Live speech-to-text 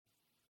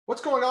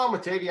What's going on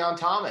with Tavion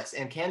Thomas,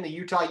 and can the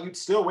Utah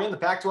Utes still win the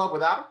Pac-12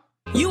 without him?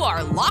 You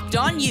are Locked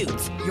On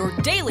Utes, your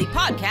daily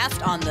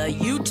podcast on the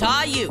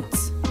Utah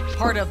Utes.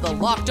 Part of the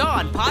Locked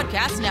On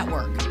Podcast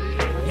Network.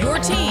 Your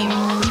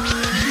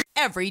team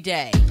every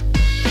day.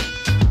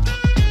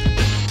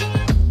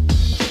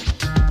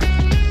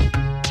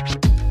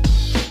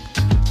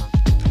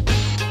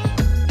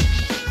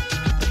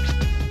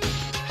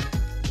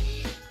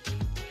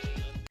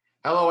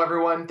 Hello,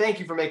 everyone. Thank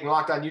you for making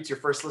Locked On Utes your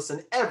first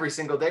listen every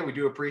single day. We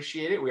do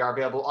appreciate it. We are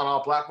available on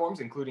all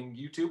platforms, including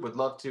YouTube. Would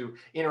love to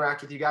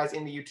interact with you guys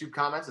in the YouTube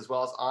comments as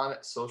well as on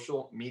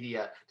social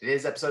media.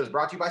 Today's episode is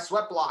brought to you by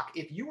Sweatblock.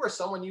 If you or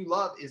someone you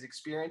love is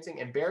experiencing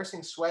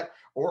embarrassing sweat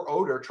or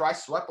odor, try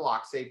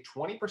Sweatblock. Save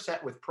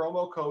 20% with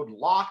promo code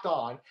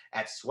LOCKEDON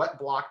at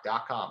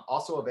sweatblock.com.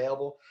 Also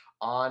available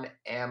on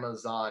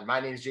Amazon.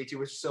 My name is JT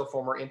Wichita,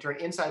 former intern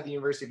inside the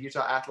University of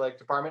Utah Athletic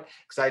Department.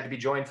 Excited to be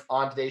joined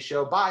on today's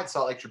show by the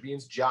Salt Lake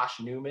Tribune's Josh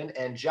Newman.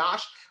 And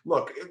Josh,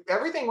 look,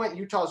 everything went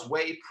Utah's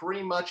way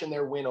pretty much in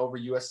their win over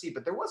USC,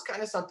 but there was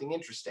kind of something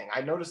interesting. I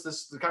noticed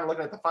this kind of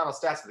looking at the final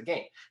stats of the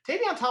game.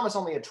 Tavion Thomas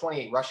only had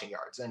 28 rushing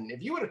yards. And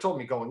if you would have told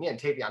me going in,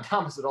 Tavion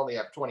Thomas would only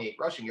have 28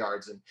 rushing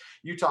yards and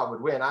Utah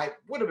would win, I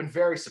would have been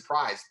very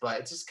surprised. But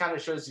it just kind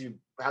of shows you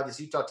how this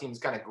Utah team has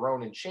kind of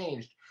grown and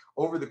changed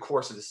over the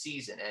course of the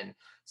season. And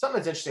something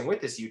that's interesting with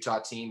this Utah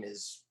team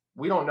is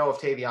we don't know if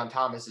Tavion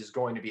Thomas is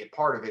going to be a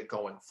part of it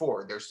going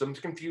forward. There's some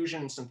confusion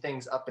and some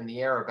things up in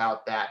the air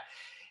about that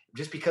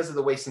just because of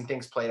the way some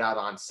things played out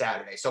on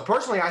Saturday. So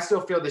personally, I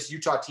still feel this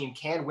Utah team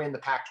can win the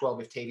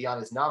Pac-12 if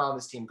Tavion is not on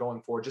this team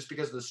going forward, just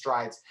because of the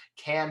strides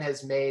Cam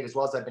has made, as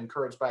well as I've been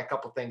encouraged by a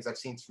couple of things I've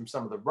seen from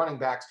some of the running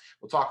backs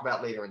we'll talk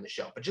about later in the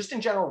show. But just in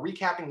general,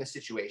 recapping the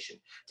situation,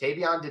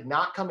 Tavion did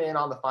not come in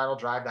on the final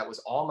drive. That was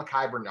all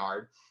Mekhi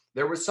Bernard.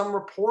 There was some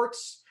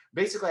reports,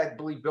 basically, I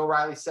believe Bill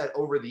Riley said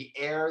over the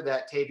air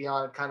that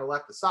Tavion had kind of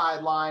left the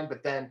sideline,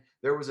 but then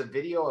there was a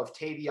video of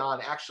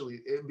Tavion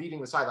actually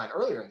leaving the sideline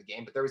earlier in the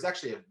game, but there was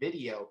actually a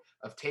video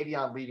of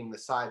Tavion leaving the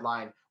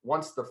sideline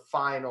once the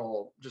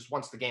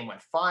game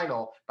went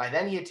final. By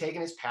then he had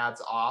taken his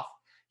pads off.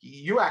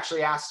 You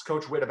actually asked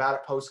Coach Witt about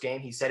it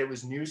post-game. He said it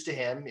was news to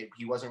him.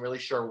 He wasn't really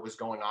sure what was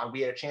going on.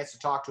 We had a chance to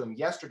talk to him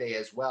yesterday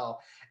as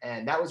well,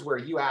 and that was where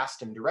you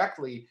asked him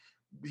directly.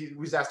 He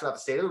was asked about the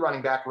state of the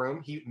running back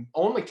room. He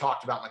only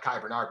talked about Mekhi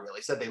Bernard, really.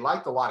 He said they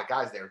liked a lot of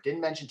guys there.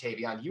 Didn't mention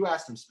Tavion. You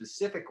asked him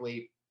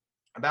specifically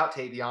about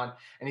Tavion,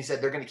 and he said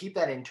they're going to keep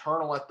that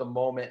internal at the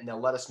moment, and they'll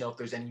let us know if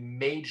there's any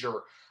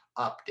major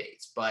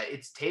updates. But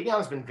Tavion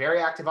has been very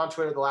active on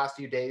Twitter the last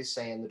few days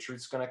saying the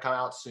truth's going to come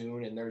out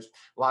soon, and there's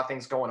a lot of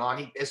things going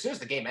on. As soon as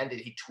the game ended,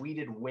 he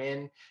tweeted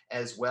win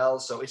as well.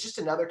 So it's just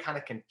another kind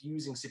of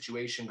confusing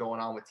situation going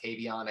on with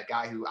Tavion, a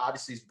guy who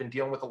obviously has been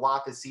dealing with a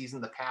lot this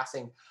season, the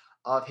passing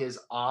of his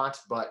aunt.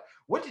 But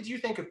what did you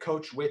think of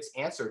Coach Witt's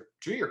answer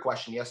to your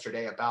question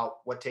yesterday about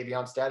what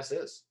Tavion's status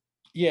is?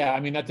 Yeah, I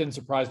mean, that didn't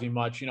surprise me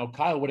much. You know,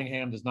 Kyle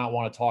Whittingham does not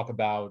want to talk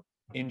about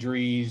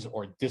injuries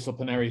or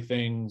disciplinary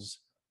things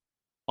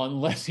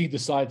unless he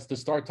decides to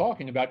start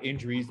talking about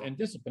injuries and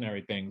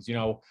disciplinary things. You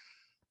know,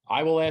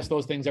 I will ask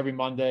those things every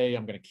Monday.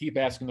 I'm going to keep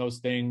asking those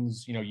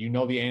things. You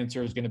know, the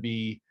answer is going to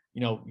be,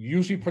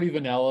 usually pretty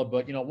vanilla,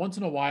 but, once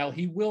in a while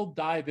he will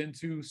dive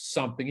into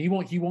something. He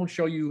won't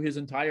show you his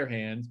entire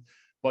hand,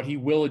 but he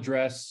will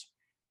address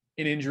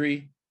an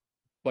injury,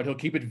 but he'll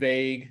keep it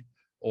vague.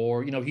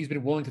 Or, he's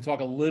been willing to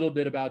talk a little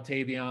bit about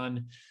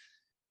Tavion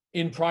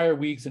in prior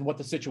weeks and what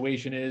the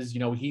situation is.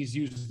 He's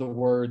used the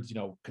words,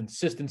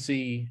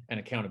 consistency and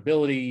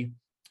accountability.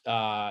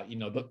 Those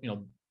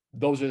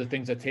are the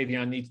things that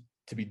Tavion needs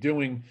to be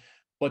doing.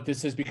 But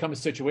this has become a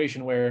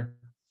situation where,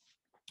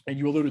 and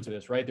you alluded to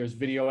this, right? There's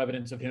video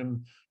evidence of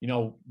him,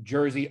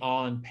 jersey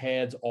on,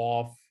 pads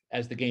off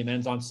as the game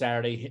ends on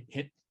Saturday,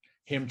 hit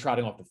him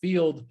trotting off the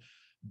field.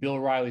 Bill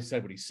Riley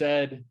said what he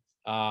said.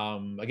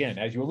 Again,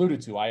 as you alluded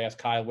to, I asked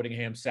Kyle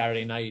Whittingham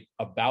Saturday night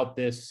about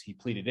this. He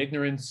pleaded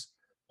ignorance.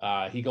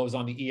 He goes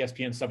on the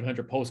ESPN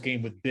 700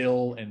 postgame with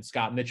Bill and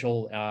Scott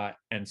Mitchell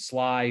and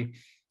Sly.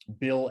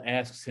 Bill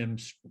asks him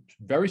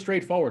very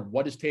straightforward,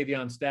 what is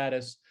Tavion's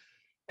status?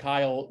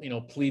 Kyle,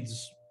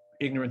 pleads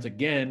ignorance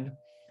again.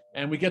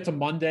 And we get to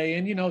Monday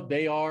and,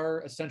 they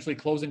are essentially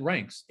closing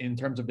ranks in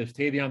terms of this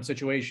Tavion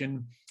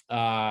situation,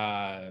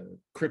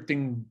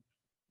 tweeting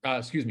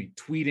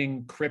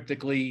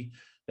cryptically.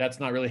 That's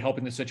not really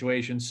helping the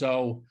situation.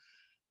 So,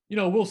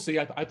 we'll see.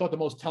 I thought the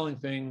most telling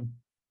thing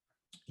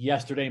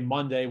yesterday,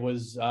 Monday,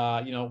 was,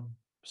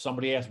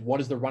 somebody asked, what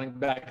does the running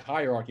back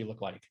hierarchy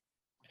look like?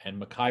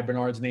 And Mekhi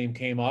Bernard's name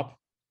came up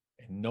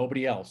and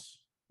nobody else.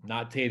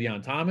 Not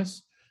Tavion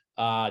Thomas,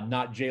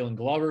 not Jalen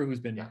Glover, who's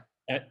been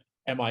at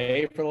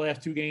MIA for the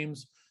last two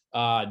games,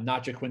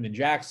 not Jaquindon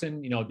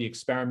Jackson. The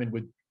experiment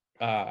with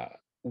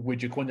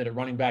Jaquindon at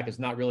running back is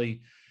not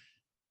really,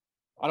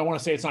 I don't want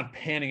to say it's not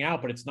panning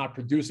out, but it's not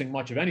producing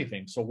much of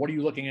anything. So what are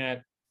you looking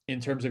at in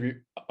terms of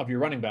your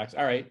running backs?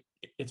 All right,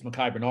 it's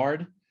Mekhi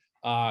Bernard.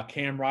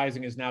 Cam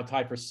Rising is now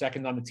tied for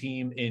second on the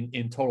team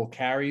in total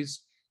carries.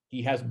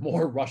 He has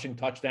more rushing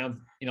touchdowns,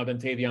 than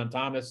Tavion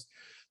Thomas.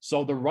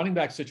 So the running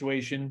back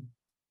situation,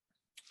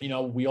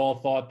 we all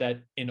thought that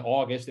in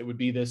August it would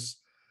be this,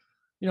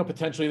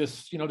 potentially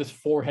this, this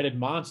four-headed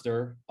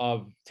monster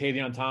of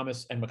Tavion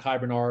Thomas and Mekhi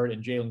Bernard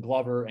and Jalen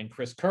Glover and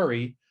Chris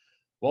Curry.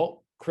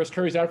 Well, Chris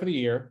Curry's out for the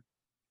year.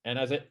 And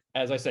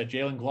as I said,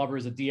 Jalen Glover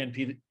is a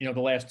DNP,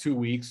 the last 2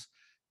 weeks.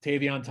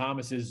 Tavion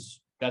Thomas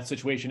that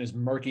situation is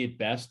murky at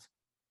best.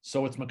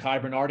 So it's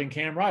Mekhi Bernard and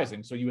Cam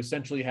Rising. So you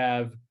essentially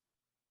have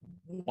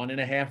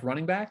 1.5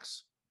 running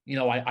backs.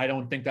 I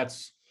don't think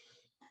that's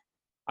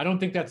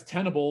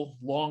tenable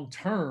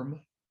long-term,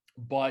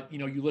 but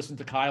you listen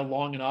to Kyle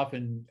long enough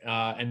and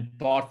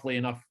thoughtfully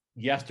enough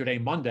yesterday,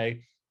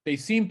 Monday, they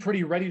seem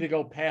pretty ready to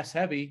go pass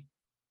heavy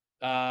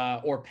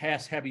or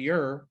pass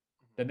heavier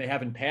than they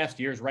have in past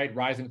years, right?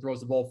 Rising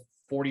throws the ball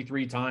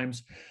 43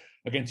 times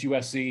against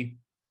USC,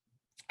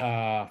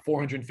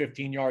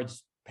 415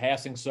 yards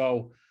passing.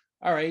 So,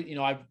 all right,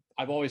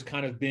 I've always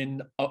kind of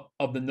been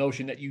of the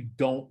notion that you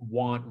don't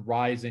want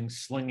Rising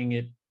slinging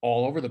it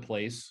all over the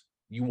place.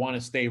 You want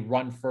to stay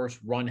run first,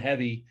 run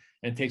heavy,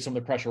 and take some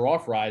of the pressure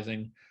off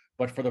Rising.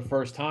 But for the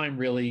first time,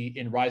 really,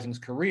 in Rising's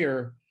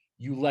career,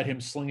 you let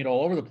him sling it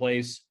all over the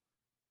place,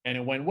 and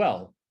it went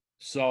well.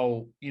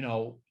 So,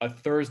 a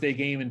Thursday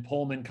game in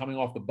Pullman coming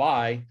off the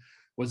bye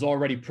was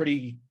already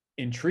pretty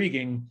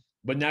intriguing.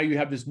 But now you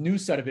have this new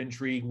set of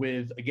intrigue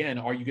with, again,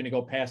 are you going to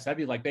go pass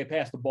heavy? Like they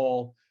passed the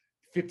ball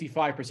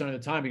 55% of the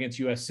time against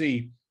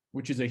USC,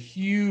 which is a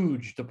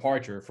huge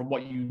departure from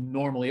what you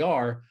normally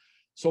are.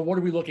 So what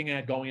are we looking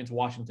at going into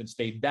Washington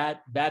State?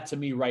 That to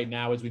me right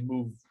now, as we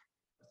move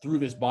through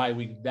this bye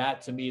week,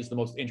 that to me is the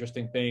most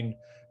interesting thing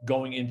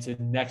going into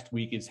next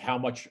week is how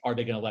much are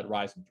they going to let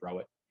Rising throw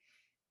it?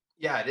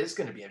 Yeah, it is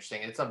going to be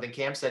interesting. It's something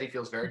Cam said he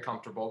feels very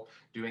comfortable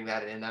doing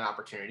that in that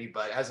opportunity.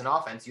 But as an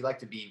offense, you like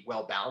to be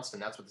well balanced,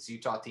 and that's what this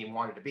Utah team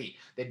wanted to be.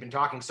 They've been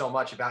talking so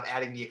much about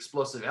adding the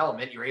explosive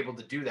element. You're able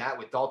to do that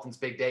with Dalton's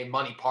big day.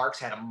 Money Parks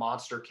had a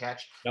monster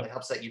catch that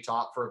helped set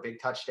Utah up for a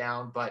big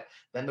touchdown. But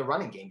then the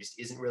running game just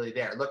isn't really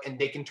there. Look, and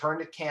they can turn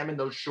to Cam in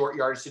those short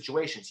yardage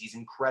situations. He's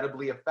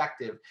incredibly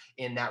effective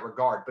in that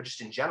regard. But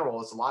just in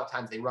general, it's a lot of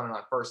times they run it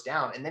on first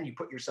down, and then you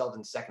put yourself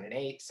in 2nd and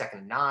 8, 2nd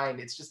and 9.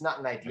 It's just not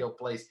an ideal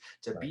place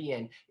to be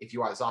in if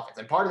you are this offense.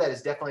 And part of that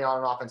is definitely on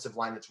an offensive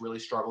line that's really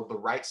struggled. The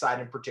right side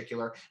in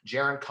particular,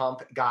 Jaron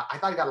Kump I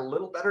thought he got a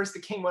little better as the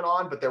game went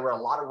on, but there were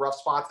a lot of rough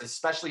spots,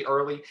 especially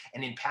early.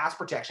 And in pass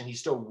protection, he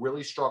still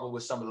really struggled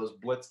with some of those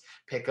blitz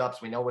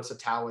pickups. We know what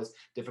Satawa's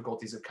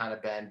difficulties have kind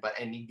of been,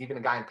 and even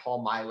a guy in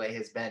Paul Miley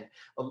has been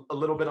a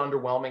little bit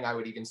underwhelming, I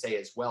would even say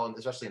as well, and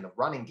especially in the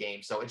running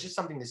game. So it's just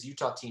something this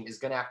Utah team is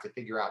going to have to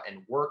figure out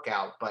and work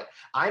out. But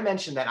I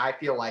mentioned that I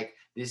feel like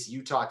this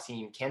Utah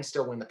team can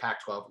still win the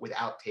Pac-12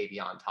 without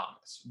Tavion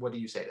Thomas. What do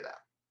you say to that?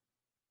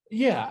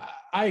 Yeah,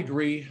 I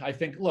agree. I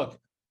think, look,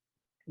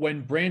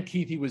 when Brant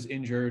Kuithe was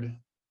injured,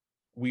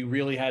 we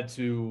really had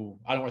to,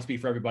 I don't want to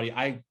speak for everybody.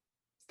 I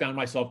found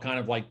myself kind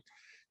of like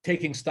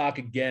taking stock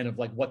again of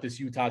like what this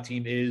Utah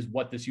team is,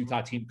 what this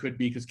Utah team could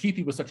be, because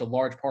Kuithe was such a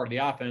large part of the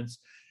offense.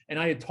 And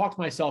I had talked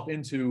myself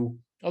into,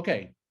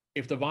 okay,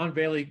 if Devon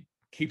Bailey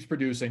keeps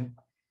producing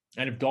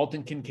and if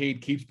Dalton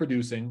Kincaid keeps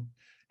producing,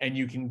 and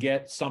you can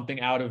get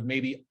something out of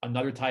maybe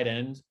another tight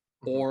end,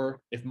 or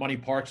if Money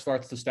Park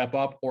starts to step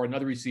up, or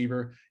another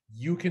receiver,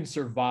 you can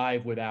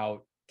survive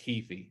without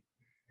Kuithe.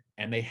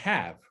 And they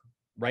have,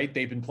 right?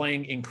 They've been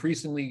playing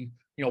increasingly,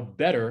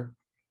 better,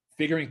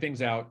 figuring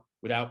things out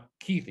without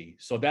Kuithe.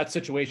 So that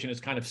situation has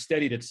kind of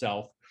steadied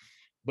itself.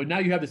 But now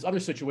you have this other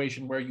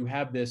situation where you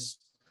have this,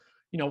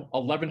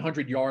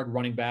 1,100 yard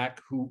running back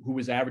who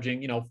is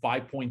averaging,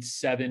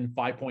 5.7,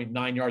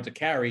 5.9 yards a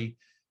carry,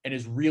 and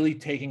is really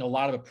taking a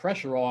lot of the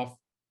pressure off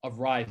of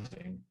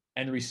Rising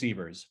and the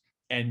receivers.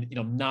 And,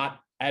 not,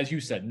 as you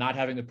said, not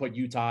having to put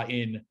Utah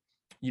in,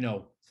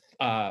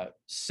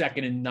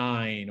 2nd and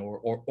 9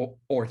 or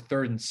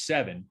 3rd and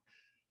 7.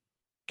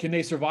 Can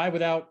they survive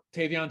without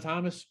Tavion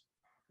Thomas?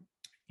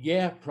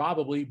 Yeah,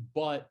 probably.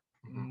 But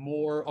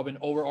more of an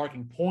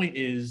overarching point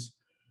is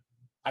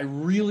I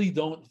really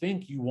don't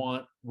think you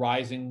want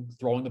Rising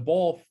throwing the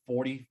ball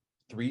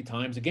 43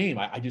 times a game.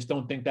 I just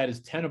don't think that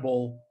is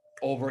tenable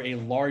over a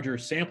larger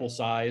sample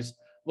size.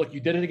 Look, you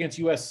did it against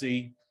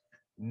USC.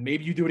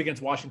 Maybe you do it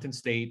against Washington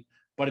State,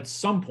 but at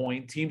some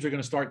point teams are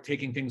going to start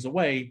taking things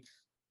away.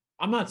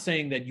 I'm not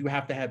saying that you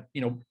have to have,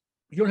 you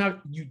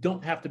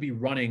don't have to be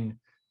running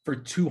for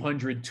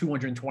 200,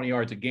 220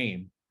 yards a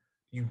game.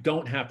 You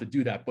don't have to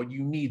do that, but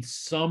you need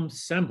some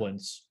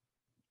semblance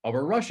of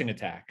a rushing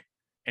attack.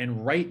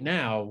 And right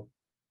now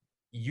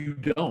you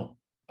don't.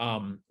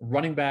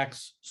 Running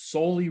backs,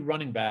 solely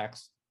running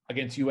backs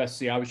against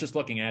USC. I was just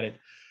looking at it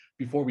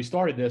before we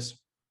started this,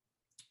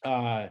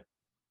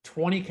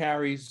 20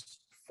 carries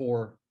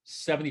for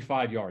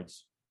 75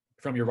 yards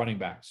from your running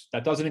backs.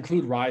 That doesn't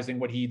include Rising,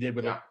 what he did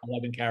with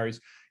 11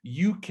 carries.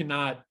 You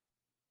cannot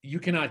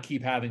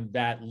keep having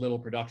that little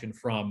production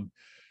from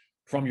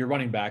your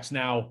running backs.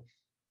 Now,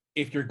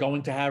 if you are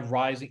going to have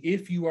Rising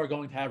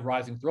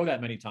throw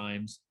that many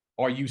times,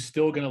 are you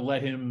still going to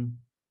let him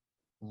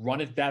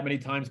run it that many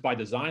times by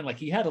design? Like,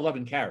 he had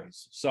 11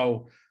 carries.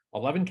 So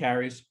 11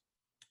 carries,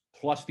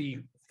 plus the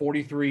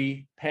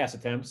 43 pass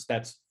attempts.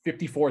 That's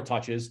 54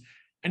 touches.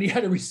 And he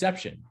had a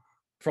reception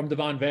from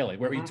Devon Bailey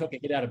where he took a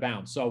hit out of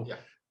bounds. So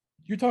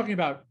you're talking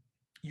about,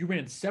 you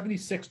ran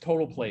 76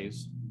 total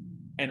plays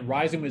and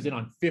Rising was in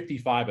on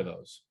 55 of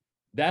those.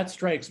 That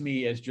strikes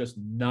me as just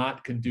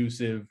not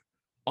conducive,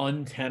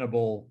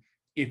 untenable.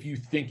 If you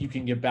think you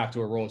can get back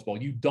to a Rose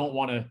Bowl, you don't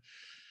want to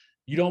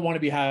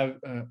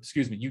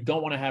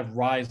have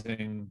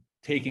Rising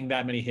taking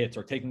that many hits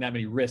or taking that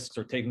many risks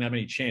or taking that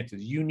many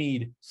chances. You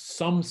need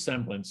some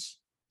semblance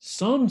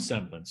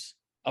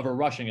of a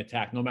rushing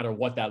attack, no matter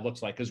what that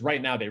looks like. Because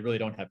right now they really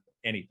don't have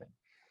anything.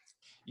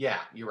 Yeah,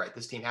 you're right.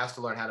 This team has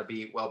to learn how to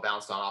be well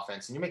balanced on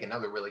offense. And you make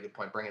another really good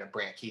point bringing up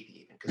Brant Kuithe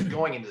even, because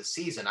going into the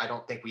season, I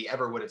don't think we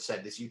ever would have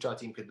said this Utah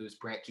team could lose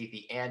Brant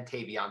Kuithe and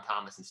Tavion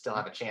Thomas and still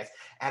have a chance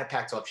at a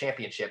Pac-12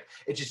 championship.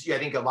 It's just, I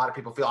think a lot of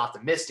people feel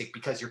optimistic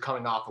because you're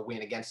coming off a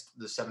win against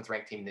the 7th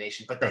ranked team in the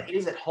nation, but that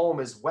is at home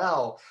as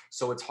well.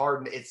 So it's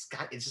hard. It's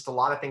just a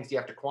lot of things you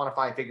have to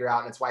quantify and figure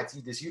out. And it's why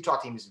this Utah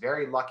team is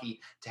very lucky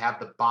to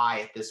have the bye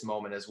at this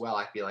moment as well.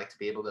 I feel like to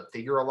be able to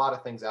figure a lot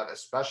of things out,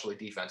 especially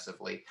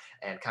defensively,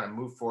 and kind of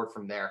move forward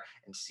from there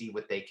and see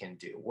what they can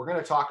do. We're going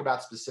to talk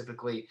about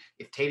specifically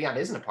if Tavion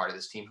isn't a part of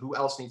this team, who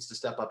else needs to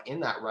step up in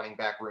that running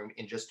back room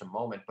in just a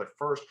moment. But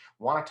first,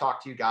 want to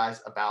talk to you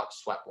guys about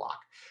Sweatblock.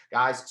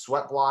 Guys,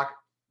 Sweatblock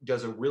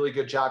does a really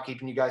good job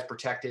keeping you guys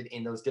protected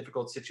in those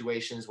difficult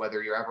situations,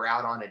 whether you're ever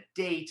out on a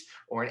date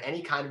or in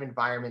any kind of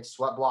environment.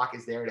 Sweatblock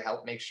is there to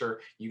help make sure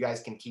you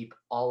guys can keep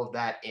all of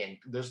that in.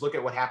 Just look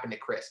at what happened to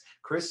Chris.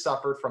 Chris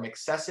suffered from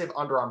excessive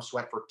underarm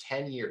sweat for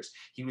 10 years.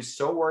 He was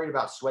so worried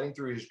about sweating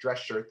through his dress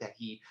shirt that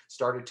he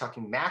started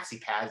tucking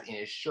maxi pads in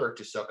his shirt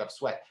to soak up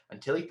sweat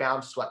until he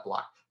found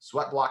Sweatblock.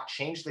 Sweatblock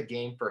changed the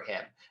game for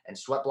him, and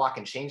Sweatblock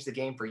can change the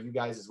game for you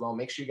guys as well.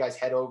 Make sure you guys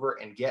head over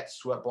and get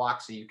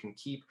Sweatblock so you can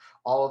keep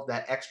all of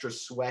that extra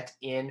sweat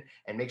in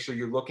and make sure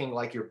you're looking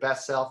like your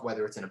best self,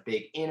 whether it's in a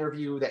big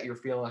interview that you're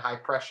feeling high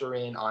pressure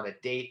in, on a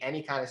date,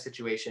 any kind of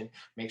situation.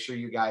 Make sure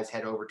you guys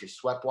head over to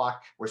Sweatblock,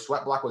 where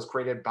Sweatblock was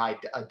created by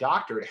a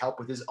doctor to help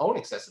with his own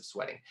excessive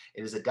sweating.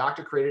 It is a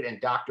doctor created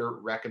and doctor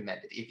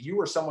recommended. If you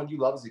or someone you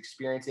love is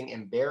experiencing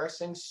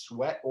embarrassing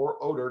sweat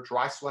or odor,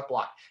 try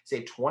Sweatblock.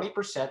 Save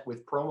 20%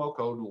 with promo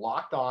code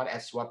Locked On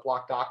at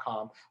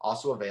sweatblock.com,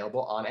 also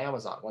available on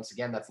Amazon. Once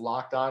again, that's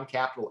Locked On,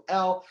 capital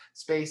L,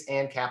 space,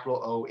 and capital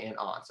O in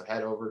on. So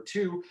head over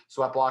to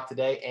Sweatblock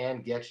today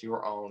and get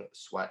your own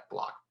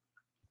Sweatblock.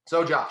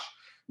 So Josh,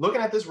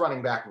 looking at this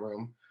running back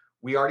room,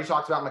 we already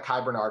talked about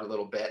Mekhi Bernard a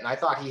little bit, and I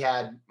thought he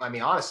had,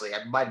 honestly,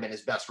 it might have been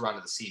his best run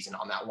of the season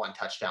on that one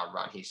touchdown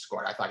run he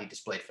scored. I thought he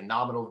displayed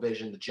phenomenal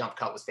vision. The jump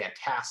cut was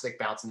fantastic,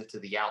 bouncing it to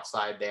the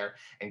outside there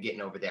and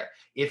getting over there.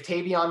 If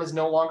Tavion is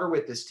no longer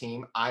with this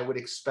team, I would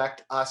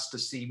expect us to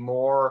see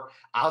more.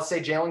 I'll say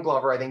Jalen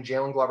Glover. I think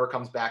Jalen Glover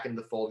comes back into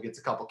the fold, gets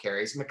a couple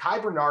carries.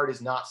 Mekhi Bernard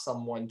is not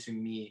someone to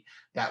me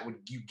that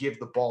you give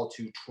the ball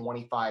to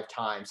 25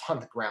 times on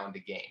the ground a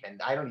game.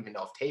 And I don't even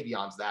know if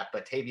Tavion's that,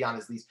 but Tavion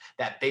is at least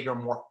that bigger,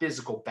 more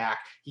physical back.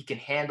 He can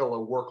handle a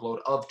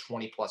workload of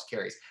 20 plus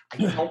carries. I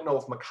don't know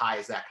if Mekhi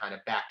is that kind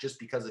of back just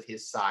because of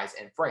his size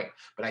and frame.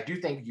 But I do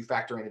think you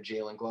factor in a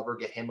Jalen Glover,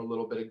 get him a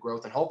little bit of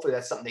growth, and hopefully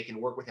that's something they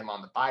can work with him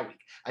on the bye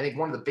week. I think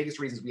one of the biggest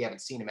reasons we haven't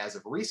seen him as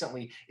of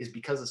recently is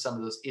because of some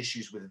of those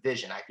issues with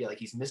vision. I feel like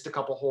he's missed a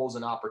couple holes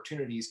and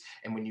opportunities,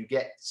 and when you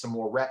get some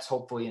more reps,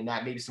 hopefully in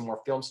that, maybe some more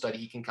film study,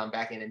 he can come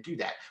back in and do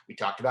that. We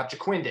talked about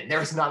Jaquindon.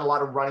 There's not a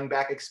lot of running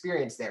back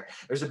experience there.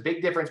 There's a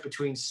big difference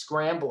between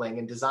scrambling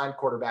and design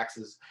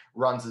quarterbacks'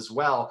 runs as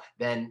well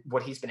than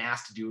what he's been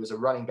asked to do as a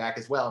running back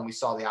as well. And we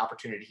saw the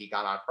opportunity he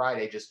got on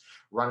Friday, just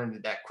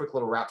running that quick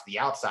little route to the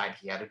outside.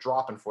 He had a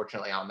drop,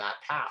 unfortunately, on that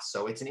pass.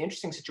 So it's an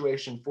interesting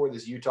situation for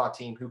this Utah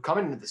team who,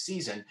 coming into the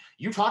season,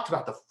 you talked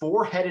about the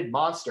four-headed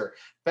monster.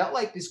 Felt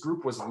like this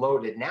group was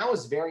loaded. Now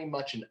is very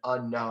much an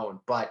unknown.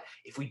 But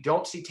if we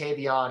don't see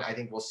Tavion, I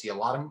think we'll see a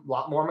lot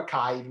more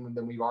Mekhi even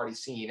than we've already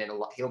seen. And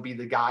he'll be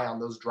the guy on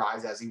those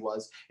drives as he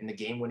was in the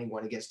game-winning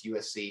one against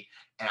USC.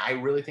 And I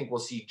really think we'll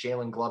see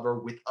Jalen Glover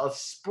with a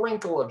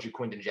sprinkle of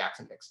Jaquindon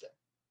Jackson mixed in.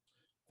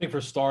 I think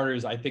for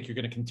starters, I think you're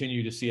going to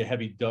continue to see a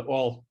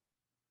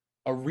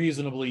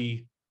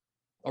reasonable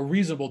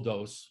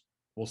dose.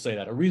 We'll say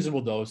that, a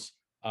reasonable dose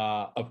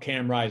of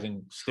Cam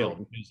Rising still.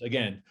 Sure. Because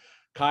again,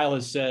 Kyle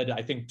has said,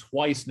 I think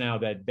twice now,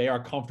 that they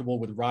are comfortable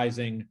with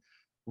Rising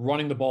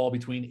running the ball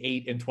between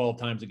 8 and 12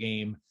 times a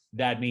game.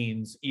 That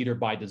means either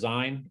by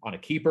design on a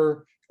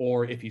keeper,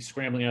 or if he's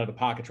scrambling out of the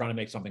pocket trying to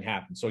make something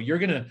happen. So you're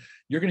gonna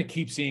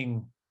keep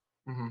seeing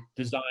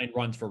design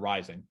runs for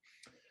Rising.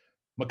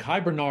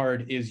 Mekhi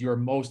Bernard is your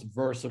most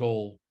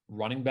versatile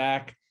running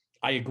back.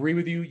 I agree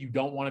with you. You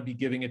don't want to be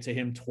giving it to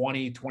him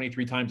 20,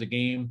 23 times a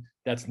game.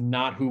 That's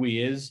not who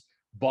he is,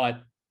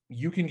 but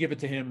you can give it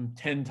to him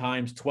 10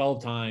 times,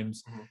 12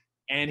 times,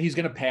 and he's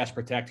going to pass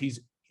protect. He's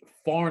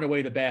far and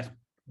away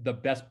the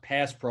best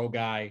pass pro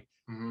guy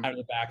out of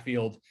the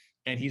backfield.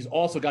 And he's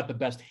also got the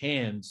best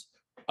hands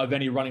of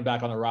any running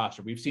back on the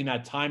roster. We've seen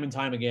that time and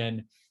time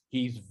again.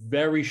 He's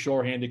very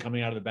sure-handed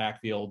coming out of the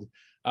backfield.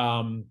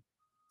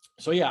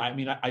 So yeah, I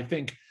mean, I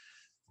think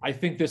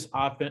this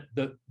offense,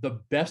 the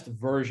best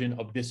version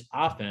of this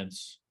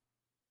offense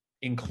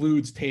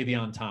includes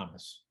Tavion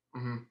Thomas.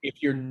 Mm-hmm. If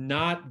you're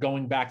not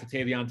going back to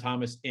Tavion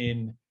Thomas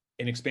in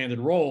an expanded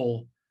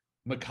role,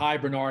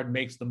 Mekhi Bernard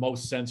makes the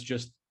most sense,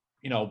 just,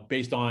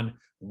 based on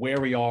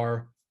where we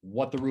are,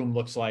 what the room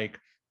looks like,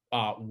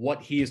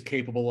 what he is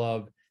capable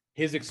of,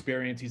 his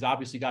experience. He's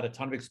obviously got a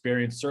ton of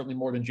experience, certainly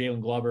more than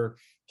Jalen Glover,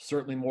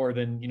 certainly more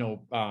than,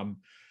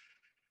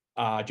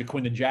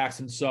 Jaquindon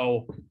Jackson.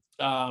 So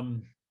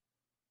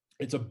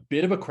it's a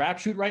bit of a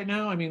crapshoot right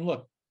now. I mean,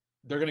 look,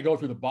 they're going to go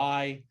through the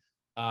bye.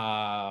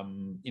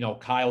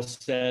 Kyle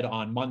said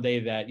on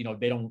Monday that,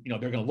 they don't, they're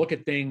going to look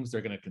at things.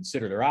 They're going to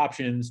consider their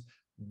options.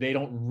 They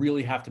don't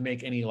really have to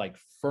make any like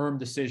firm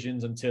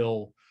decisions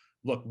until,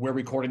 look, we're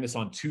recording this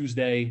on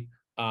Tuesday.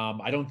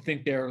 I don't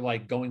think they're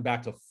like going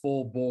back to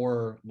full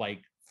bore,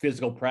 like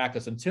physical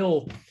practice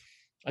until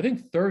I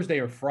think Thursday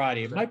or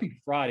Friday. It might be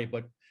Friday,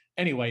 but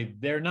anyway,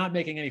 they're not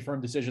making any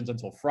firm decisions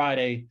until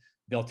Friday.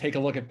 They'll take a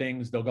look at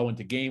things. They'll go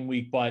into game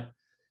week. But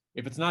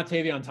if it's not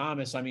Tavion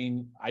Thomas, I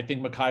mean, I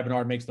think Mekhi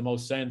Bernard makes the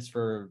most sense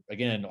for,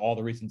 again, all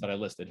the reasons that I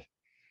listed.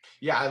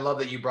 Yeah, I love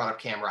that you brought up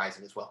Cam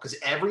Rising as well, because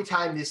every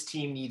time this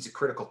team needs a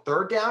critical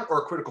third down or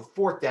a critical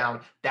fourth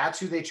down, that's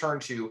who they turn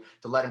to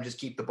let him just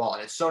keep the ball.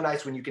 And it's so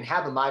nice when you can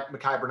have a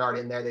Mekhi Bernard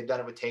in there. They've done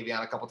it with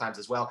Tavion a couple times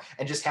as well,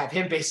 and just have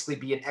him basically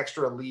be an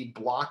extra lead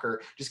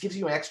blocker. Just gives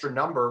you an extra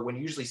number when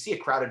you usually see a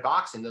crowded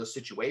box in those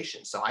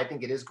situations. So I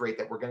think it is great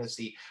that we're going to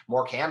see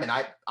more Cam, and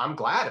I'm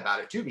glad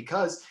about it too,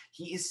 because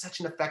he is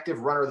such an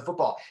effective runner of the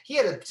football. He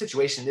had a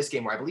situation in this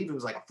game where I believe it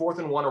was like a 4th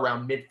and 1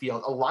 around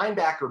midfield. A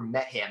linebacker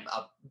met him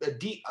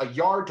a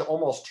yard to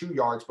almost 2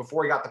 yards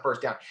before he got the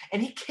first down,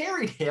 and he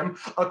carried him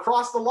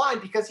across the line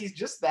because he's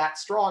just that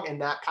strong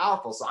and that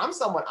powerful. So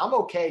I'm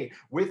okay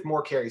with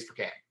more carries for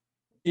Cam.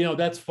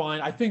 That's fine.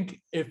 I think,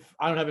 if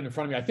I don't have it in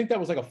front of me, I think that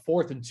was like a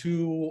 4th and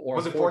 2 or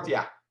was it 4th?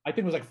 Yeah. I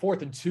think it was like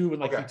 4th and 2,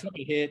 and like he took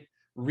a hit,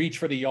 reach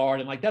for the yard,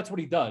 and like that's what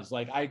he does.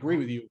 Like, I agree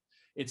with you.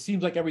 It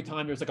seems like every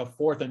time there's like a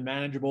 4th and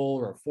manageable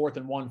or a 4th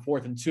and 1,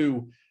 4th and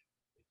 2,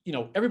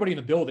 everybody in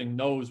the building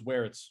knows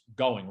where it's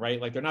going, right?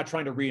 Like, they're not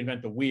trying to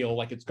reinvent the wheel.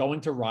 Like, it's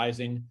going to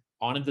Rising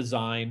on a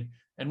design,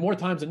 and more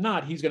times than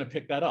not, he's going to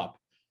pick that up.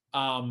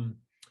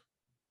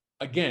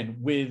 Again,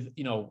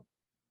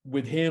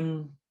 with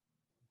him,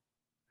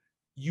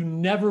 you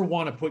never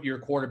want to put your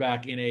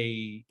quarterback in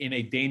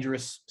a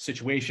dangerous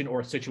situation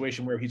or a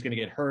situation where he's going to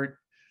get hurt.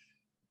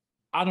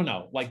 I don't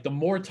know. Like, the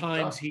more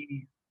times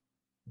he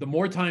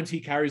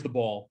carries the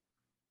ball,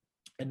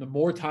 and the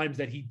more times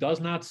that he does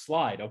not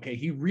slide. Okay,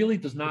 he really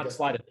does not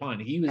slide a ton.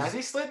 Has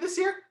he slid this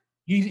year?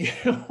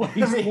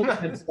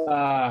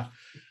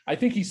 I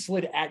think he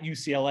slid at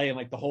UCLA, and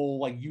like the whole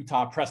like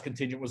Utah press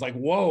contingent was like,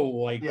 "Whoa!"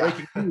 Like,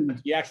 breaking news,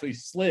 he actually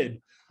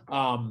slid.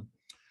 But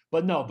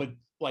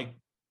like,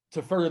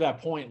 to further that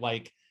point,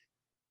 like,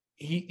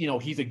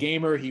 he's a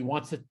gamer. He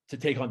wants to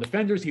take on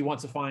defenders. He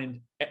wants to find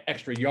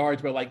extra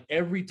yards. But like,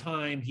 every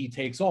time he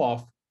takes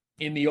off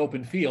in the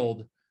open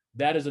field,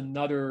 that is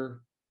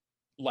another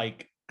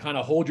like kind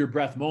of hold your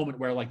breath moment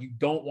where like you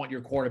don't want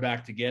your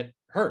quarterback to get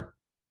hurt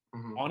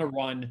on a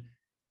run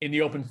in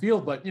the open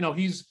field. But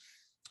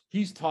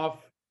he's tough.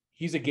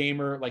 He's a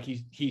gamer. Like,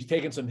 he's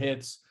taken some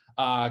hits.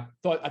 I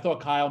thought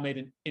Kyle made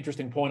an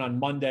interesting point on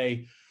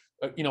Monday.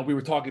 We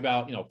were talking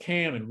about,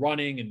 Cam and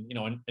running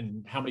and,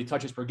 and how many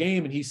touches per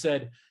game. And he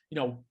said,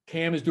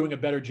 Cam is doing a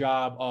better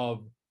job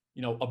of,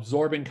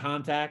 absorbing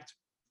contact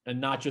and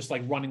not just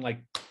like running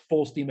like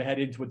full steam ahead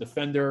into a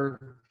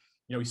defender.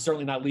 He's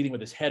certainly not leading with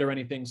his head or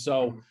anything.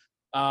 So,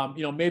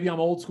 maybe I'm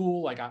old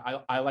school. Like,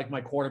 I like my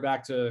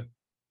quarterback to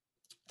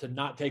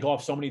not take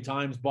off so many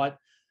times, but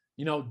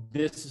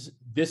this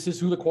is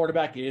who the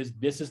quarterback is.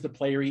 This is the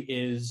player he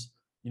is.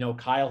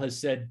 Kyle has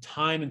said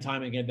time and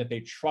time again that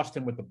they trust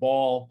him with the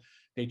ball.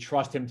 They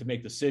trust him to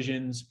make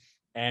decisions.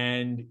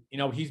 And,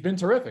 he's been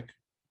terrific.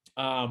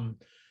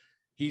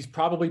 He's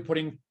probably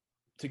putting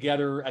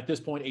together at this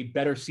point a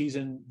better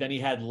season than he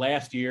had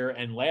last year.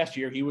 And last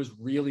year he was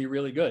really,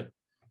 really good.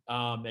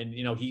 And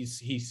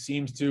he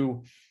seems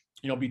to,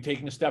 be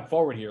taking a step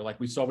forward here. Like,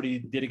 we saw what he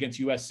did against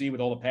USC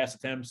with all the pass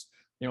attempts,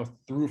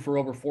 threw for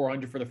over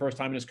 400 for the first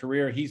time in his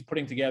career. He's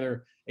putting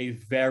together a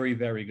very,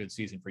 very good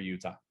season for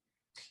Utah.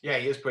 Yeah,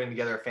 he is putting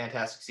together a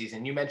fantastic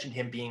season. You mentioned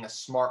him being a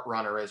smart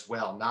runner as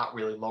well, not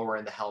really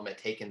lowering the helmet,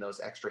 taking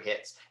those extra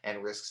hits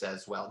and risks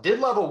as well. Did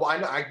level,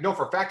 I know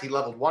for a fact he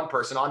leveled one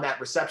person on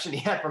that reception he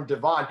had from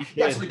Devon.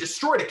 He actually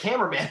destroyed a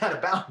cameraman out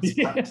of bounds.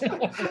 Yeah.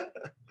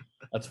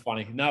 That's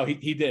funny. No,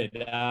 he did.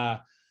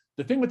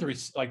 The thing with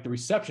the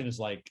reception is,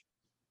 like,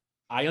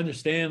 I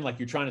understand, like,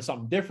 you're trying to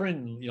something different.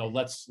 And,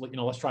 let's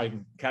try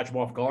and catch him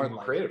off guard.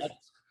 Creative.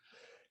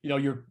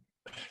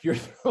 You're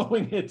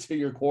throwing it to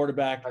your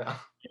quarterback.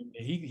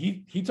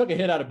 He took a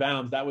hit out of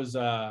bounds. That was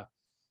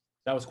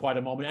quite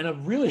a moment, and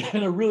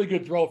a really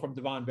good throw from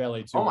Devon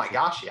Bailey too. Oh my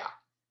gosh, yeah.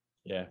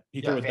 Yeah,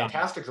 he Yeah, threw it down.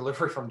 fantastic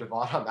delivery from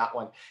Devon on that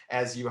one,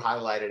 as you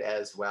highlighted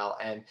as well.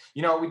 And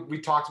you know, we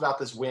talked about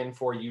this win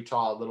for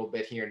Utah a little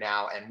bit here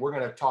now, and we're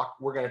going to talk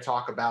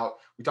about,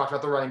 we talked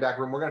about the running back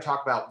room. We're going to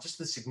talk about just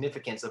the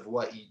significance of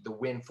what the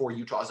win for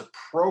Utah as a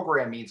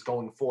program means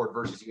going forward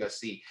versus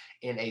USC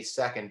in a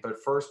second.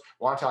 But first,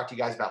 I want to talk to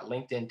you guys about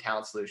LinkedIn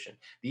Talent Solution.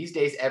 These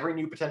days, every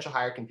new potential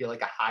hire can feel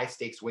like a high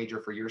stakes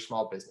wager for your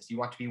small business. You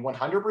want to be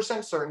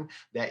 100% certain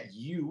that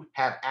you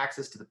have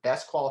access to the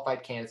best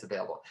qualified candidates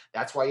available.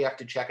 That's why you have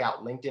to check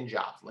out LinkedIn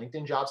Jobs.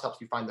 LinkedIn Jobs helps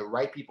you find the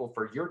right people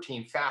for your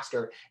team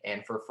faster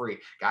and for free.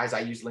 Guys, I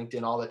use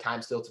LinkedIn all the time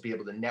still to be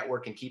able to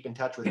network and keep in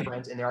touch with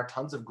friends, and there are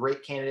tons of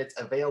great candidates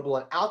available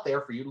and out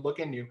there for you to look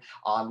into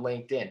on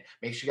LinkedIn.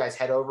 Make sure you guys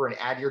head over and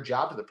add your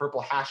job to the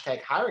purple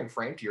hashtag hiring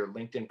frame to your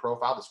LinkedIn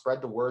profile to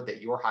spread the word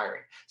that you're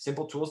hiring.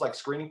 Simple tools like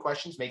screening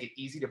questions make it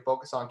easy to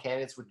focus on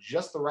candidates with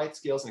just the right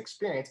skills and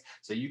experience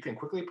so you can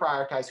quickly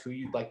prioritize who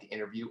you'd like to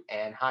interview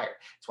and hire.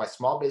 That's why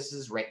small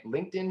businesses rank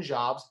LinkedIn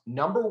Jobs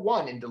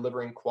 #1 in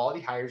delivering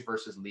quality hires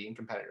versus leading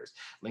competitors.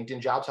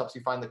 LinkedIn Jobs helps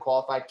you find the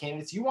qualified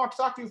candidates you want to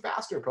talk to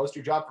faster. Post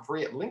your job for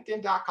free at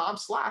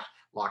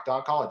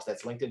linkedin.com/LockedOnCollege.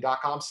 That's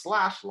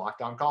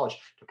linkedin.com/LockedOnCollege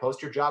to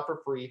post your job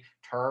for free.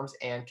 Terms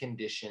and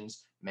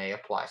conditions may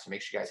apply. So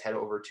make sure you guys head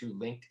over to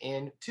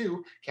LinkedIn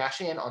to cash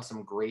in on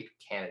some great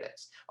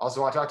candidates. Also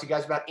want to talk to you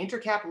guys about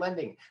Intercap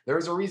Lending. There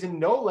is a reason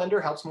no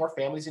lender helps more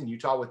families in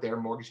Utah with their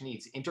mortgage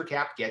needs.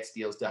 Intercap gets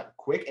deals done.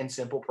 Quick and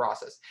simple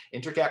process.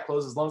 Intercap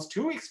closes loans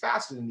 2 weeks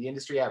faster than the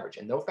industry average.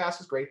 And though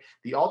fast is great,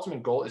 the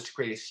ultimate goal is to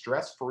create a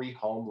stress-free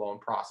home loan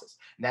process.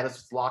 And that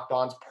is what Locked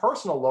On's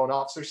personal loan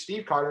officer,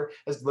 Steve Carter,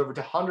 has delivered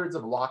to hundreds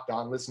of Locked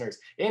On listeners,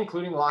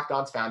 including Locked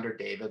On's founder,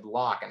 David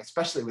Locke. And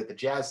especially with the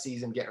Jazz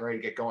season getting ready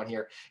to get going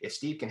here, if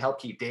Steve can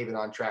help keep David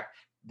on track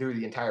through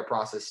the entire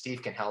process,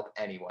 Steve can help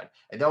anyone.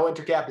 And though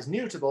Intercap is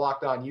new to the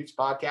Locked On Utes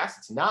podcast,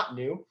 it's not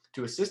new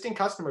to assisting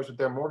customers with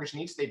their mortgage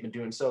needs. They've been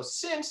doing so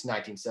since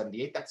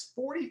 1978. That's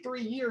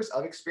 43 years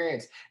of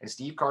experience. And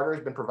Steve Carter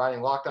has been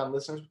providing Locked On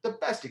listeners with the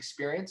best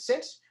experience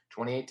since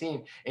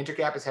 2018.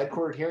 Intercap is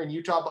headquartered here in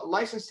Utah, but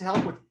licensed to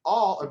help with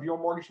all of your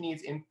mortgage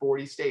needs in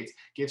 40 states.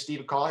 Give Steve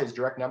a call. His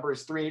direct number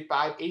is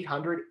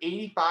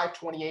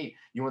 385-800-8528.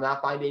 You will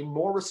not find a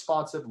more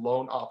responsive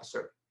loan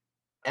officer.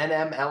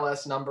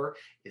 NMLS number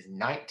is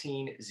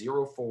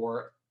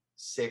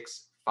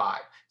 190465.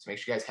 So make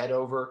sure you guys head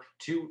over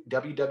to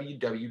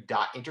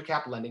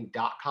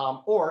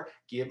www.intercaplending.com or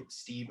give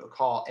Steve a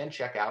call and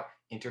check out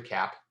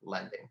Intercap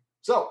Lending.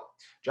 So,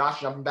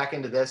 Josh, jumping back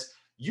into this,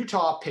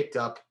 Utah picked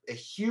up a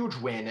huge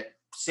win,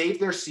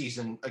 saved their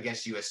season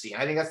against USC.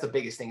 And I think that's the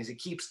biggest thing, is it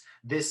keeps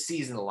this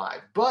season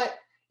alive. But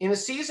in a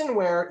season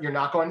where you're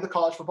not going to the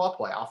college football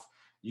playoff,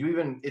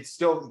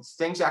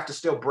 things have to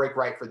still break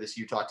right for this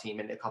Utah team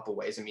in a couple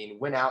ways. I mean,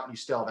 win out, you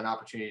still have an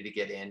opportunity to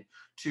get in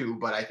too,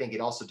 but I think it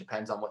also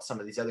depends on what some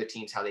of these other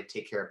teams, how they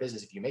take care of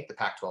business if you make the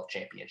Pac-12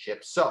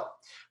 championship. So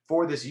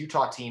for this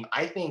Utah team,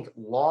 I think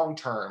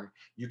long-term,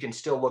 you can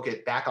still look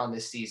back on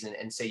this season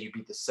and say you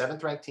beat the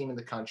 7th ranked team in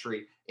the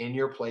country in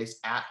your place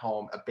at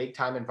home, a big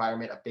time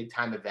environment, a big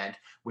time event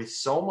with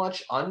so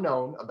much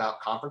unknown about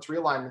conference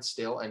realignment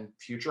still and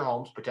future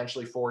homes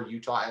potentially for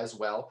Utah as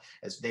well.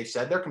 As they've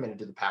said, they're committed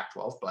to the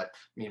Pac-12, but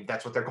I mean,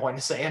 that's what they're going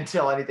to say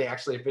until anything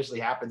actually officially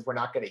happens. We're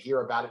not going to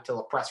hear about it till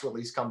a press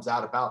release comes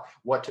out about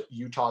what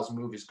Utah's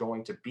move is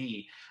going to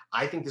be.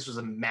 I think this was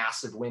a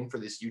massive win for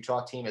this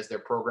Utah team as their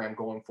program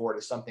going forward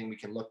is something we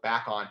can look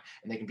back on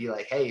and they can be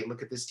like, hey,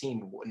 look at this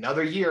team.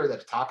 Another year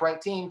that a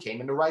top-ranked team came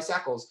into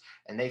Rice-Eccles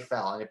and they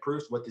fell. And it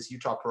proves what this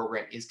Utah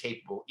program is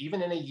capable,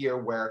 even in a year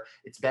where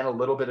it's been a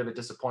little bit of a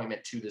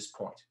disappointment to this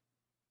point.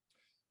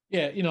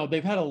 Yeah,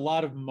 they've had a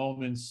lot of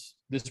moments,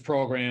 this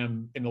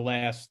program, in the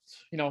last,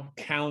 in the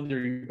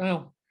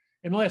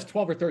last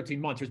 12 or 13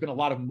 months, there's been a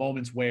lot of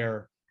moments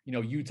where,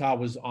 Utah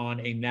was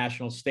on a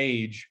national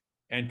stage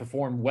and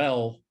performed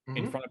well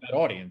in front of that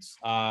audience.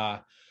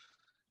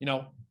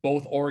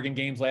 Both Oregon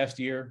games last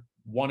year,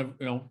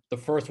 the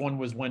first one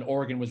was when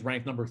Oregon was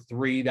ranked number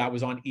 3. That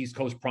was on East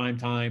Coast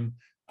primetime.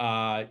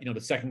 The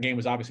second game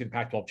was obviously the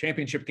Pac-12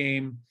 championship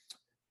game.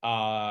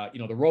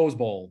 The Rose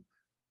Bowl.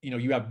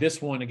 You have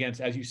this one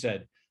against, as you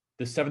said,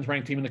 the 7th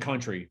ranked team in the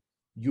country.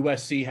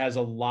 USC has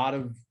a lot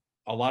of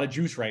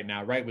juice right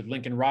now, right? With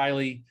Lincoln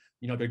Riley,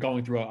 they're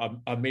going through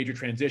a major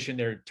transition.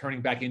 They're turning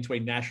back into a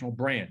national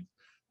brand.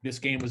 This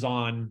game was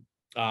on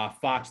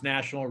Fox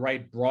National,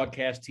 right?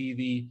 Broadcast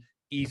TV,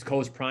 East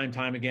Coast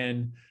primetime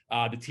again.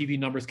 The TV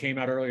numbers came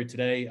out earlier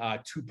today.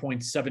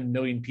 2.7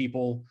 million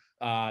people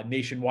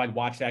nationwide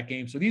watched that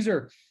game. So these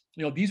are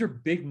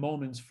big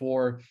moments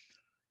for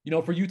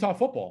Utah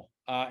football.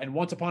 And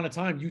once upon a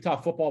time,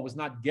 Utah football was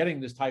not getting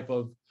this type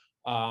of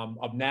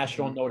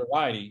national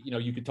notoriety.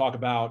 You could talk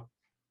about,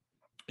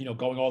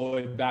 going all the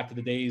way back to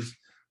the days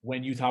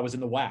when Utah was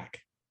in the WAC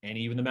and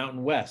even the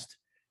Mountain West.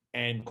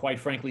 And quite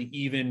frankly,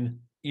 even,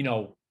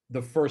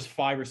 the first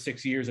 5 or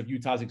 6 years of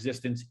Utah's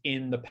existence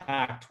in the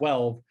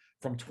Pac-12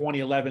 from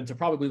 2011 to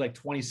probably like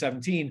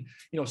 2017,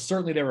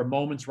 certainly there were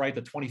moments, right? The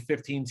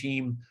 2015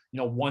 team,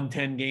 won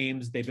 10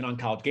 games. They've been on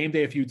College Game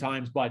Day a few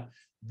times, but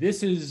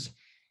this is,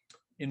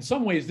 in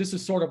some ways, this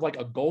is sort of like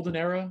a golden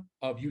era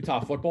of Utah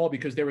football,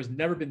 because there has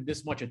never been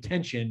this much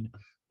attention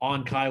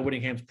on Kyle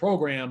Whittingham's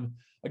program.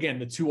 Again,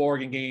 the 2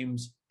 Oregon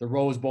games, the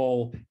Rose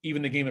Bowl,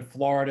 even the game at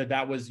Florida,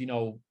 that was,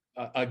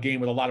 a game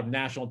with a lot of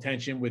national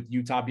attention, with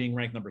Utah being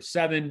ranked number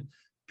 7.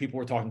 People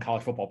were talking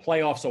college football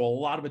playoff. So a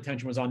lot of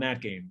attention was on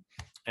that game,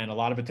 and a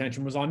lot of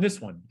attention was on this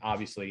one,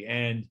 obviously.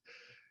 And,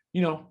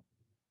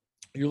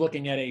 you're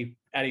looking at a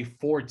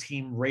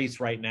 4-team race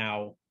right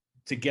now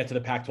to get to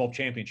the Pac-12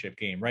 championship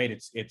game, right?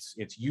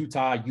 It's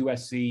Utah,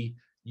 USC,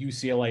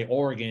 UCLA,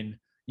 Oregon.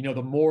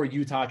 The more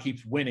Utah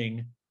keeps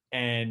winning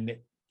and,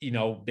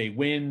 they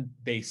win,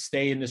 they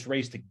stay in this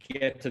race to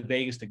get to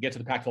Vegas, to get to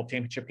the Pac-12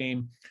 championship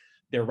game.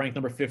 They're ranked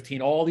number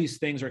 15. All these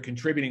things are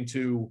contributing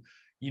to,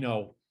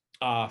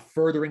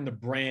 furthering the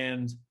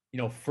brand,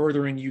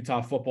 furthering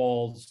Utah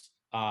football's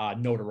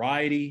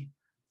notoriety.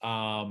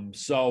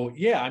 So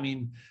yeah, I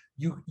mean,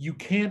 you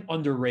can't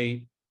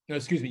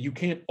you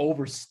can't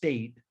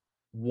overstate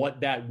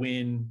what that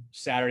win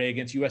Saturday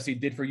against USC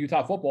did for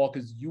Utah football,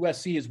 because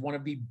USC is one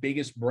of the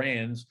biggest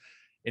brands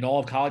in all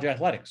of college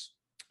athletics.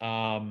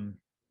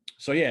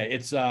 So yeah,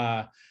 it's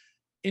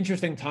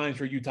interesting times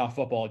for Utah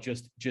football,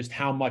 just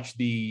how much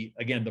the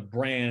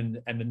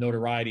brand and the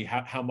notoriety,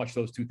 how much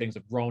those two things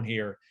have grown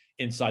here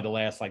inside the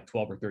last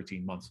 12 or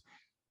 13 months.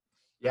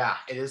 Yeah,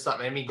 it is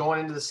something. I mean, going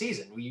into the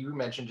season, you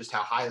mentioned just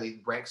how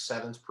highly ranked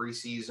 7s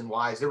preseason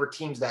wise. There were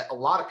teams that a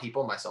lot of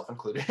people, myself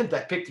included,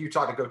 that picked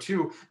Utah to go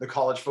to the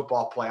college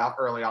football playoff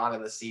early on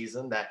in the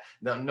season. That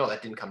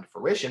didn't come to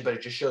fruition, but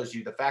it just shows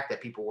you the fact that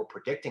people were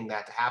predicting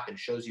that to happen,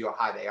 shows you how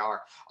high they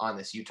are on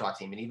this Utah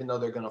team. And even though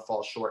they're going to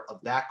fall short of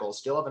that goal,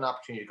 still have an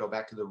opportunity to go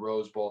back to the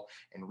Rose Bowl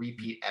and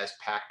repeat as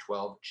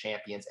Pac-12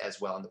 champions as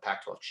well in the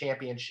Pac-12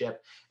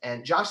 championship.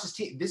 And Josh's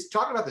team,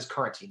 talking about this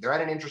current team, they're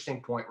at an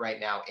interesting point right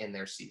now in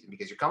their season,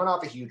 because you're coming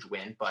off a huge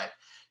win, but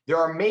there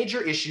are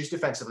major issues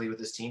defensively with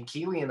this team.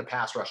 Keeley in the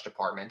pass rush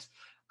department.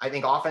 I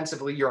think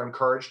offensively, you're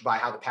encouraged by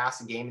how the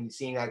passing game and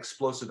seeing that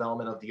explosive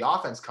element of the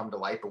offense come to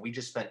light. But we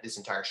just spent this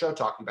entire show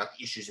talking about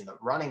the issues in the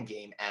running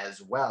game as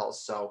well.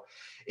 So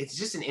it's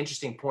just an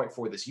interesting point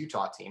for this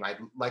Utah team. I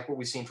like what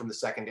we've seen from the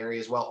secondary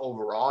as well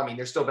overall. I mean,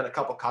 there's still been a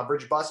couple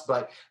coverage busts,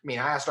 but I mean,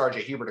 I asked RJ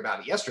Hubert about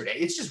it yesterday.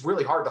 It's just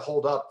really hard to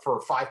hold up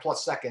for 5+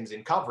 seconds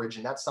in coverage,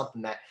 and that's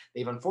something that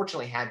they've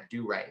unfortunately had to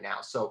do right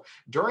now. So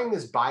during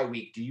this bye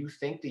week, do you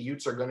think the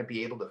Utes are going to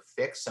be able to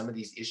fix some of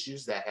these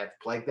issues that have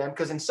plagued them?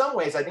 Because in some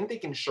ways, I think they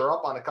can shore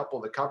up on a couple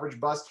of the coverage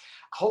busts.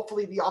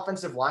 Hopefully the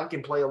offensive line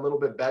can play a little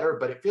bit better,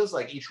 but it feels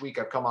like each week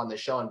I've come on this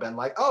show and been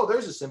like, oh,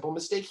 there's a simple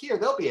mistake here.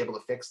 They'll be able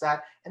to fix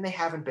that. And they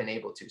haven't been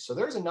able to. So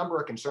there's a number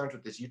of concerns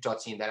with this Utah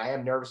team that I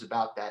am nervous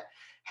about, that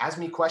has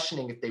me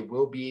questioning if they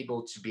will be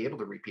able to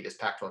repeat as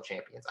Pac-12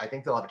 champions. I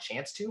think they'll have a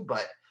chance to,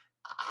 but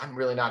I'm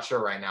really not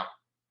sure right now.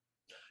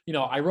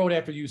 I wrote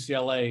after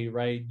UCLA,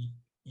 right?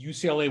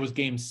 UCLA was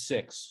game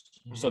 6.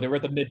 Mm-hmm. So they were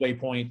at the midway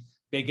point.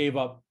 They gave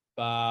up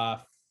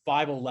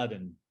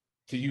 5-11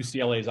 to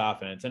UCLA's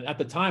offense. And at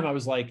the time I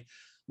was like,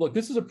 look,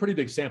 this is a pretty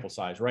big sample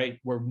size, right?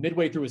 We're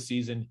midway through a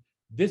season.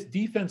 This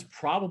defense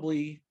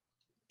probably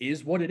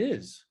is what it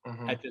is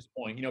at this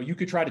point. You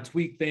could try to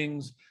tweak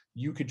things.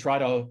 You could try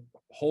to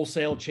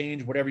wholesale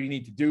change whatever you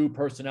need to do,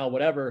 personnel,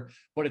 whatever.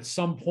 But at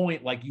some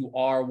point, you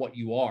are what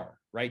you are,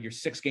 right? You're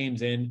 6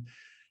 games in.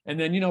 And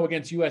then,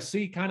 against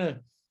USC, kind of,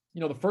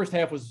 the first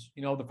half was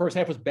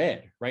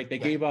bad, right? They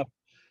gave up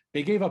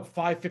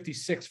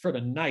 556 for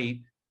the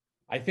night.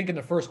 I think in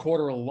the first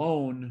quarter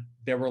alone,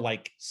 there were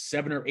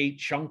 7 or 8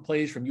 chunk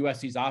plays from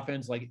USC's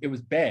offense. It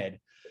was bad.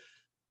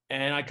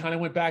 And I kind of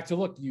went back to,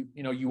 look,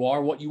 you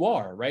are what you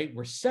are, right?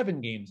 We're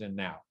 7 games in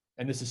now,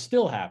 and this is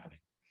still happening.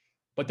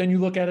 But then you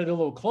look at it a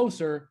little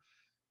closer.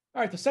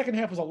 All right, the second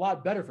half was a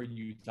lot better for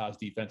Utah's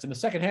defense. In the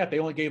second half, they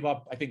only gave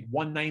up, I think,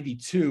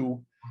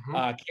 192.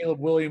 Caleb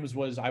Williams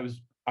I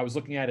was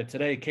looking at it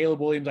today.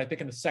 Caleb Williams, I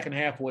think in the second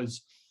half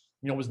was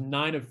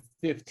 9 of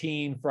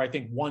 15 for, I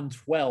think,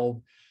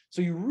 112.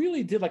 So you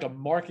really did a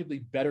markedly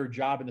better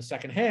job in the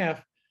second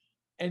half.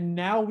 And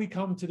now we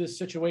come to this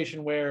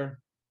situation where,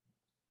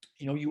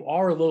 you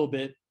are a little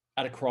bit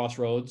at a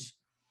crossroads.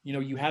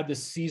 You have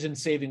this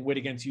season-saving win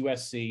against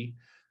USC.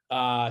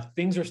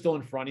 Things are still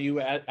in front of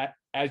you.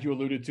 As you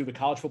alluded to, the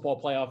college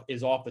football playoff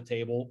is off the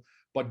table,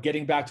 but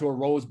getting back to a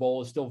Rose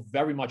Bowl is still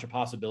very much a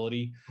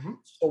possibility.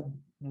 So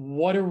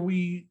what are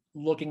we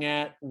looking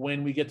at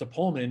when we get to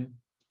Pullman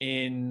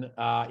in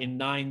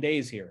 9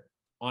 days here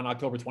on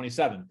October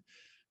 27th?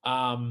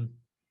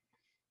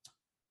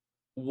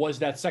 Was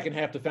that second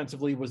half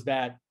defensively, was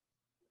that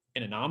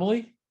an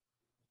anomaly?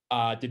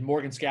 Did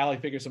Morgan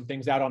Scalley figure some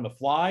things out on the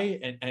fly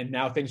and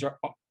now things are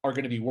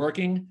going to be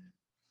working?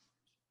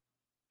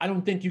 I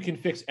don't think you can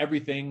fix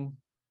everything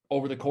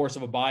over the course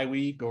of a bye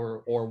week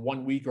or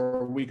 1 week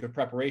or a week of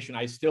preparation.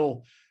 I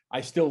still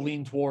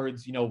lean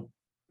towards,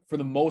 for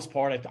the most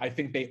part, I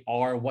think they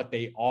are what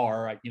they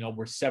are.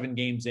 We're 7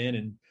 games in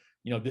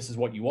and, this is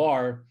what you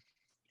are.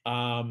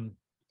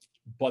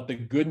 But the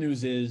good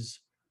news is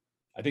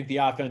I think the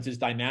offense is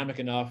dynamic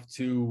enough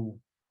to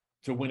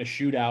win a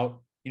shootout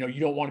You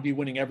don't want to be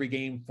winning every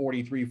game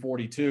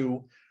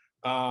 43-42.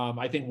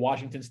 I think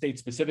Washington State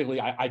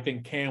specifically, I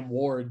think Cam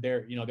Ward,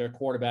 their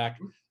quarterback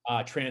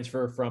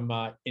transfer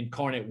from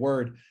Incarnate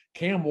Word.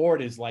 Cam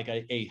Ward is like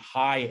a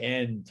high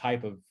end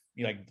type of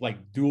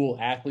like dual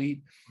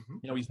athlete.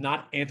 He's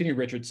not Anthony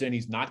Richardson,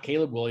 he's not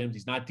Caleb Williams,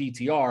 he's not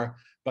DTR,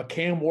 but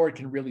Cam Ward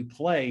can really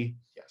play.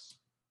 Yes.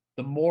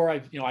 The more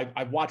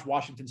I've watched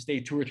Washington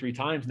State 2 or 3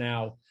 times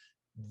now,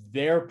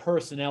 their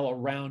personnel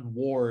around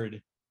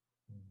Ward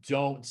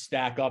don't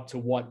stack up to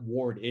what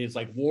Ward is.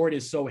 Like, Ward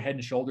is so head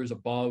and shoulders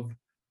above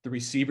the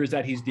receivers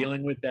that he's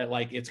dealing with that,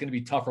 like, it's going to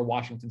be tough for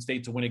Washington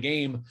State to win a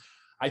game.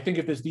 I think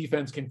if this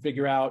defense can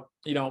figure out,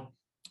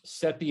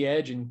 set the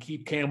edge and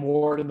keep Cam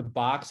Ward in the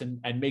box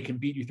and make him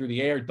beat you through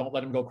the air, don't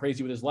let him go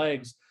crazy with his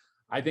legs,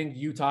 I think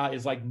Utah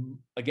is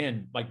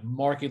again,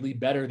 markedly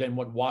better than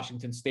what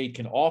Washington State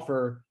can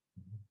offer.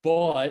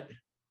 But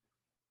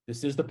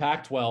this is the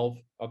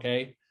Pac-12,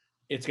 okay?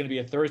 It's going to be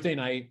a Thursday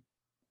night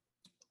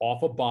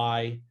off a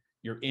bye.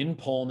 You're in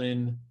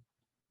Pullman.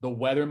 The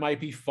weather might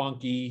be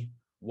funky.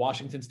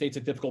 Washington State's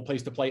a difficult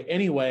place to play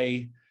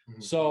anyway.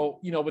 So,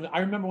 when I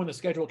remember when the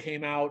schedule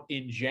came out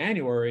in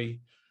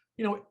January,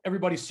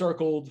 everybody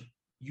circled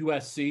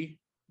USC,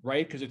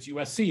 right? Because it's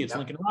USC, it's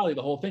Lincoln Riley,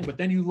 the whole thing. But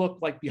then you look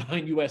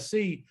behind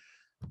USC,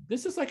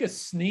 this is like a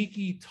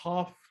sneaky,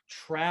 tough,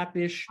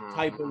 trappish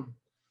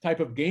type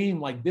of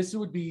game. This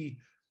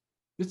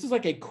is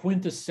like a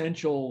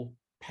quintessential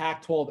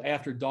Pac-12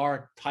 after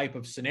dark type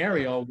of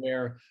scenario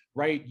where,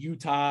 right,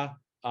 Utah,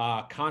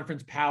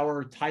 conference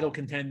power, title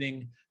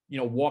contending,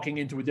 walking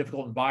into a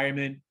difficult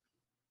environment.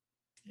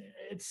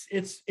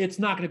 It's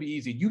not going to be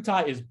easy.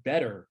 Utah is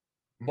better,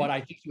 but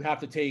I think you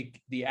have to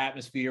take the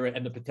atmosphere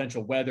and the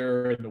potential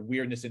weather and the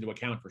weirdness into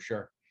account for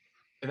sure.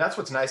 And that's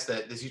what's nice,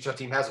 that this Utah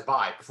team has a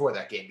bye before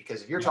that game,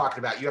 because if you're talking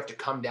about, you have to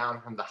come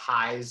down from the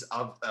highs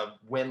of a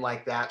win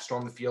like that,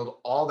 storm the field,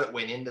 all that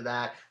went into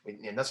that.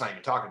 And that's not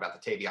even talking about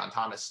the Tavion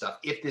Thomas stuff.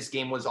 If this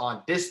game was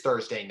on this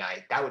Thursday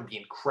night, that would be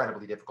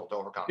incredibly difficult to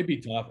overcome. It'd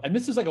be tough. And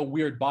this is like a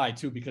weird bye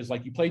too, because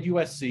you played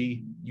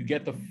USC, you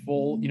get the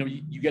full,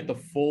 you get the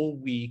full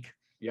week,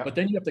 but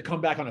then you have to come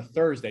back on a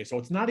Thursday. So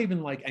it's not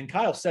even and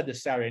Kyle said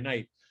this Saturday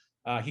night,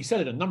 he said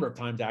it a number of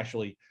times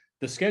actually,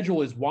 the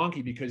schedule is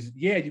wonky because,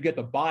 you get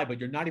the bye, but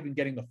you're not even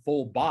getting the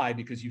full bye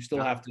because you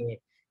still have to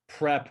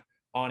prep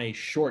on a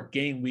short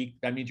game week.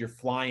 That means you're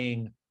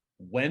flying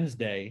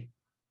Wednesday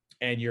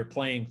and you're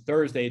playing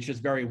Thursday. It's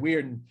just very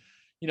weird. And,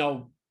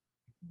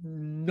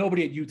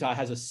 nobody at Utah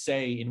has a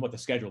say in what the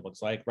schedule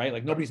looks like,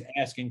 right? Nobody's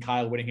asking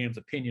Kyle Whittingham's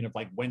opinion of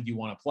when do you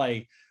want to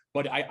play.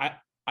 But I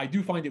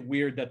do find it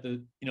weird that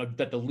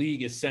that the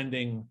league is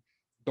sending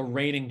the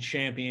reigning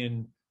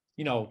champion,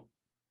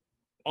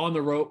 on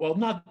the road. Well,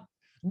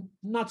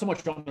 not so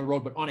much on the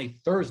road, but on a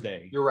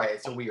Thursday. You're right.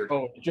 It's a weird.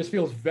 So it just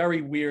feels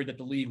very weird that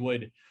the league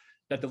would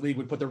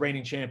put the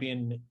reigning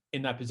champion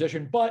in that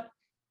position. But,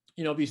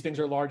 these things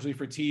are largely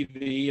for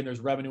TV and there's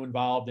revenue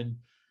involved. And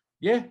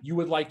you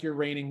would like your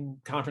reigning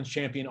conference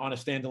champion on a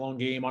standalone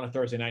game on a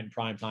Thursday night in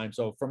prime time.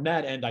 So from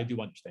that end, I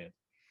do understand.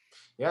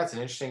 Yeah, it's an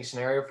interesting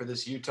scenario for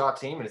this Utah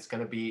team, and it's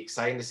going to be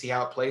exciting to see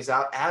how it plays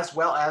out, as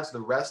well as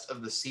the rest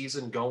of the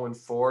season going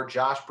forward.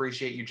 Josh,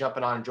 appreciate you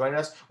jumping on and joining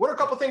us. What are a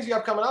couple of things you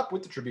have coming up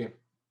with the Tribune?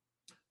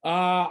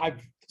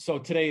 So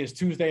today is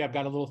Tuesday. I've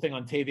got a little thing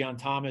on Tavion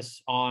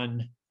Thomas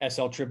on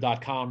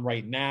sltrib.com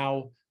right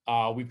now.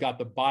 We've got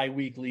the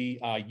bi-weekly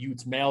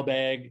Utes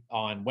mailbag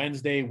on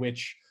Wednesday,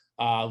 which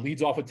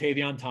leads off with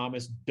Tavion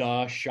Thomas.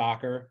 Duh,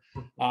 shocker.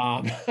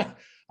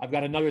 I've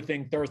got another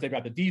thing Thursday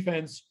about the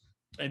defense.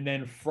 And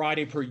then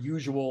Friday, per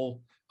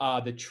usual,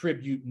 the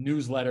Tribute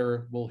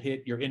newsletter will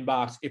hit your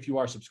inbox if you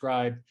are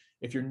subscribed.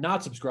 If you're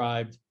not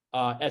subscribed,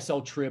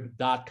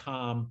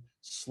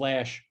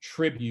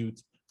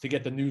 sltrib.com/tribute to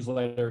get the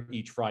newsletter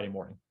each Friday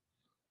morning.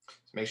 So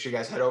make sure you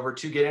guys head over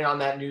to get in on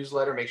that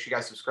newsletter. Make sure you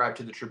guys subscribe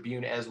to the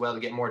Tribune as well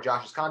to get more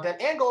Josh's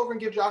content, and go over and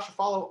give Josh a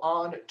follow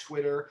on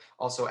Twitter,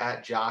 also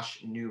at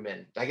Josh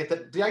Newman. Did I get the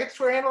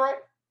Twitter handle right?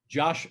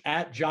 Josh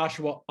at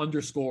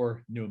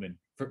Joshua_Newman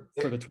for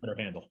the Twitter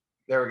handle.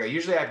 There we go.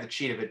 Usually I have the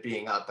cheat of it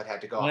being up, but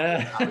had to go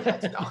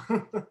off.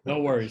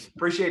 No worries.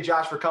 Appreciate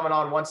Josh for coming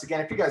on once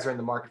again. If you guys are in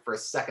the market for a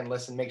second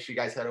listen, make sure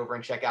you guys head over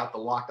and check out the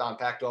Locked On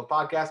Pac-12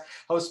 podcast.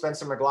 Host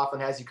Spencer McLaughlin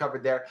has you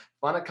covered there.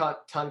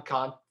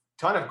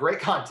 Ton of great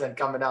content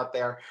coming out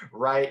there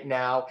right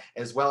now,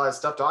 as well as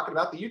stuff talking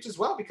about the Utes as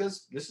well,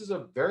 because this is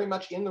a very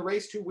much in the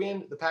race to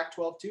win the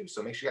Pac-12 too.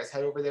 So make sure you guys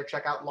head over there,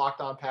 check out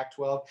Locked On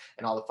Pac-12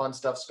 and all the fun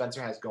stuff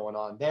Spencer has going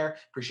on there.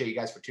 Appreciate you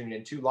guys for tuning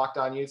in to Locked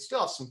On Utes. Still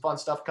have some fun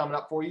stuff coming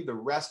up for you the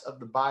rest of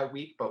the bye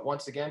week. But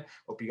once again,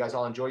 hope you guys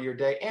all enjoy your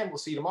day, and we'll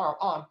see you tomorrow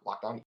on Locked On Utes.